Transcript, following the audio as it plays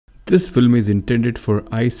This film is intended for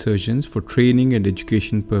eye surgeons for training and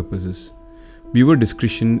education purposes. Viewer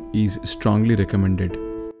discretion is strongly recommended.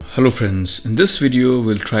 Hello friends, in this video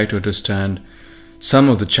we'll try to understand some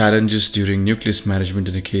of the challenges during nucleus management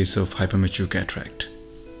in a case of hypermature cataract.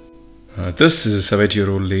 This is a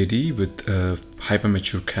 70-year-old lady with a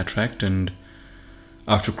hypermature cataract, and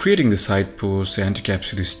after creating the side pores, the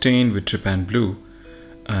anticapsule is stained with trypan blue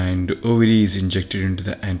and OVD is injected into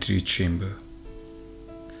the anterior chamber.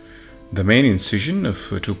 The main incision of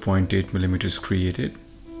 2.8 mm is created.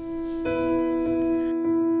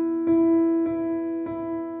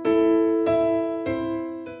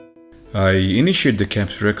 I initiate the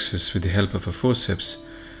capsulorhexis with the help of a forceps,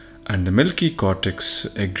 and the milky cortex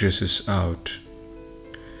egresses out.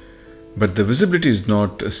 But the visibility is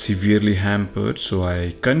not severely hampered, so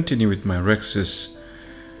I continue with my rhexis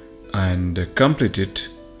and complete it,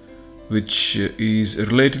 which is a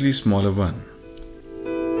relatively smaller one.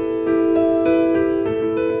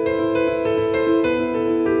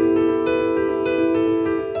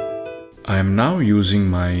 I am now using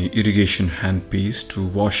my irrigation handpiece to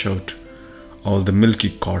wash out all the milky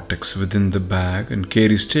cortex within the bag, and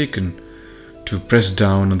care is taken to press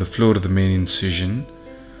down on the floor of the main incision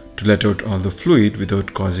to let out all the fluid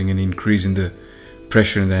without causing any increase in the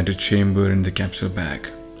pressure in the antechamber and the capsule bag.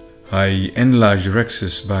 I enlarge the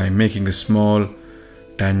rhexis by making a small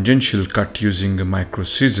tangential cut using a micro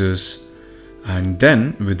scissors, and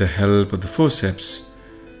then with the help of the forceps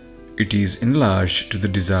it is enlarged to the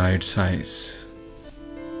desired size.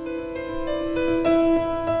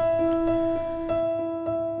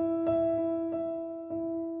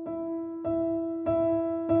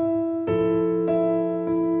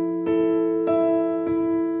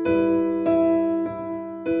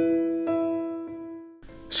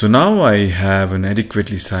 So now I have an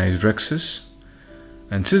adequately sized rhexis,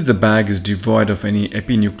 and since the bag is devoid of any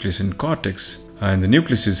epinucleus and cortex, and the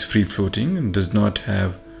nucleus is free floating and does not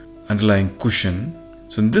have underlying cushion,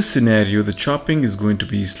 so in this scenario the chopping is going to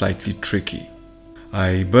be slightly tricky.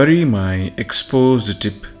 I bury my exposed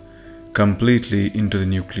tip completely into the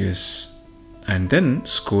nucleus and then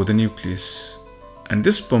score the nucleus. At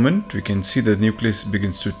this moment we can see the nucleus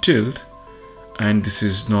begins to tilt, and this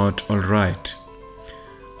is not alright.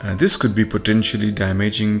 This could be potentially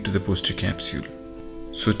damaging to the posterior capsule.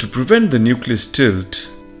 So to prevent the nucleus tilt,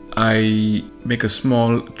 I make a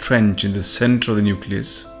small trench in the center of the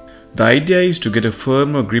nucleus. The idea is to get a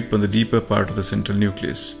firmer grip on the deeper part of the central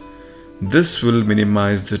nucleus. This will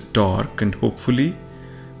minimize the torque and hopefully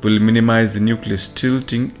will minimize the nucleus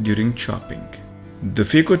tilting during chopping. The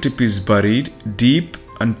phaco tip is buried deep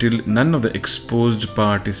until none of the exposed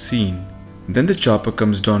part is seen. Then the chopper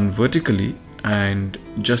comes down vertically and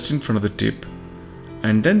just in front of the tip,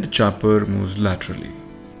 and then the chopper moves laterally.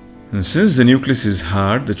 And since the nucleus is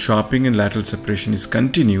hard, the chopping and lateral separation is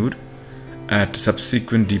continued at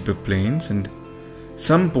subsequent deeper planes, and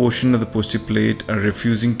some portion of the posterior plate are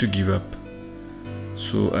refusing to give up.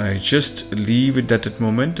 So I just leave it at that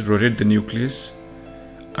moment, rotate the nucleus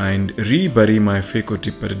and re-bury my phaco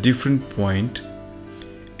tip at a different point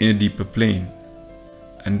in a deeper plane,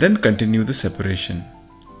 and then continue the separation.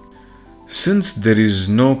 Since there is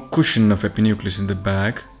no cushion of epinucleus in the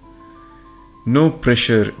bag, no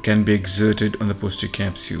pressure can be exerted on the posterior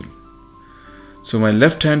capsule. So my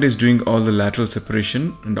left hand is doing all the lateral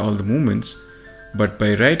separation and all the movements, but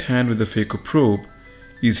my right hand with the phaco probe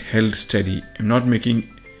is held steady. I'm not making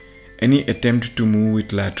any attempt to move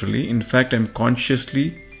it laterally. In fact, I'm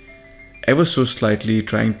consciously, ever so slightly,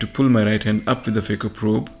 trying to pull my right hand up with the phaco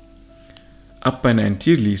probe, up and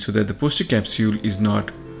anteriorly, so that the posterior capsule is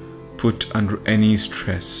not put under any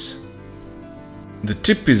stress. The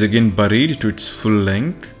tip is again buried to its full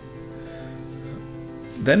length.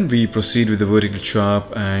 Then we proceed with the vertical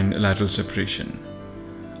chop and lateral separation.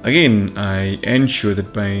 Again, I ensure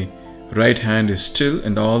that my right hand is still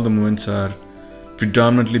and all the movements are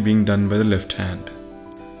predominantly being done by the left hand.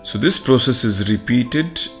 So this process is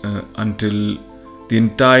repeated until the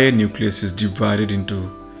entire nucleus is divided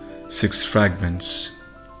into 6 fragments.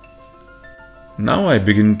 Now I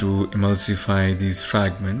begin to emulsify these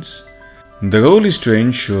fragments. The goal is to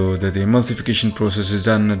ensure that the emulsification process is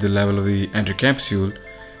done at the level of the anterior capsule,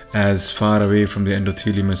 as far away from the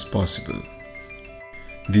endothelium as possible.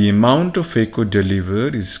 The amount of phaco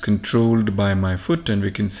delivered is controlled by my foot, and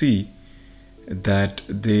we can see that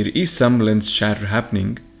there is some lens shatter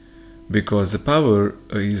happening because the power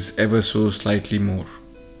is ever so slightly more.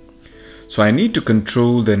 So I need to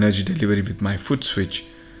control the energy delivery with my foot switch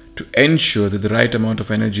to ensure that the right amount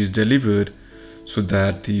of energy is delivered so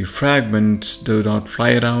that the fragments do not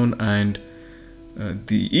fly around and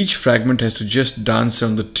Each fragment has to just dance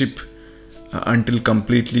on the tip until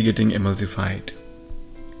completely getting emulsified.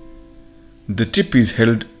 The tip is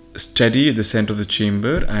held steady at the center of the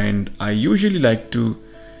chamber, and I usually like to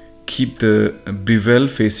keep the bevel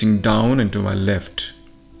facing down and to my left.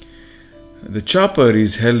 The chopper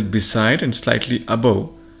is held beside and slightly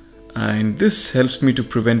above, and this helps me to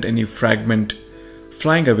prevent any fragment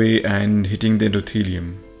flying away and hitting the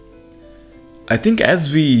endothelium. I think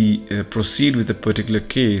as we proceed with a particular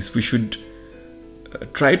case, we should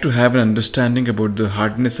try to have an understanding about the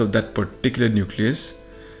hardness of that particular nucleus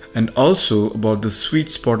and also about the sweet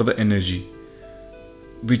spot of the energy,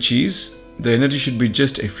 which is the energy should be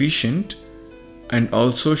just efficient and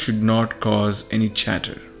also should not cause any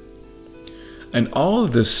chatter. And all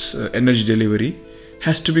this energy delivery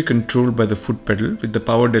has to be controlled by the foot pedal with the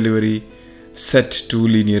power delivery set to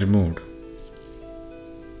linear mode.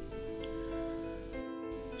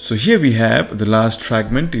 So here we have the last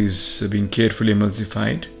fragment is being carefully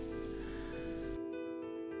emulsified.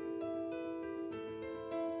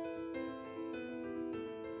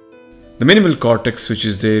 The minimal cortex which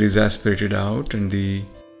is there is aspirated out, and the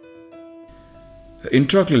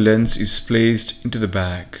intraocular lens is placed into the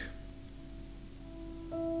bag.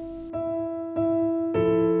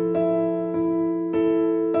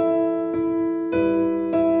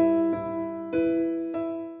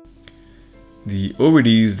 The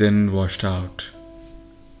OVD is then washed out.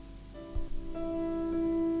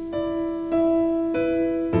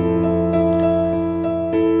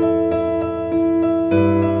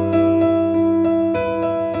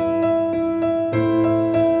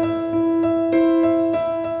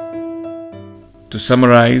 To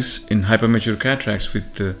summarize, in hypermature cataracts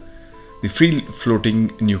with the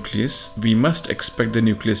free-floating nucleus, we must expect the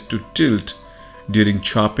nucleus to tilt during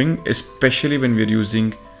chopping, especially when we are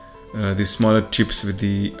using the smaller tips with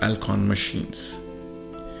the Alcon machines.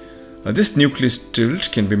 This nucleus tilt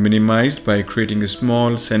can be minimized by creating a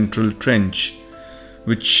small central trench,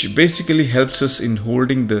 which basically helps us in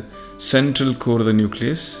holding the central core of the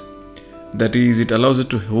nucleus. That is, it allows it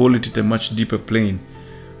to hold it at a much deeper plane,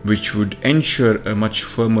 which would ensure a much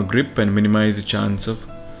firmer grip and minimize the chance of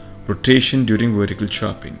rotation during vertical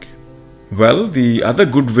chopping. Well, the other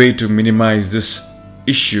good way to minimize this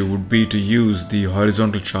issue would be to use the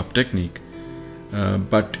horizontal chop technique,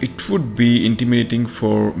 but it would be intimidating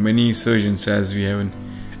for many surgeons as we have an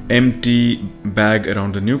empty bag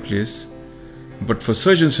around the nucleus, but for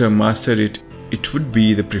surgeons who have mastered it, it would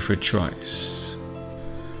be the preferred choice.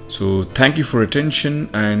 So thank you for your attention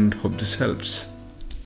and hope this helps.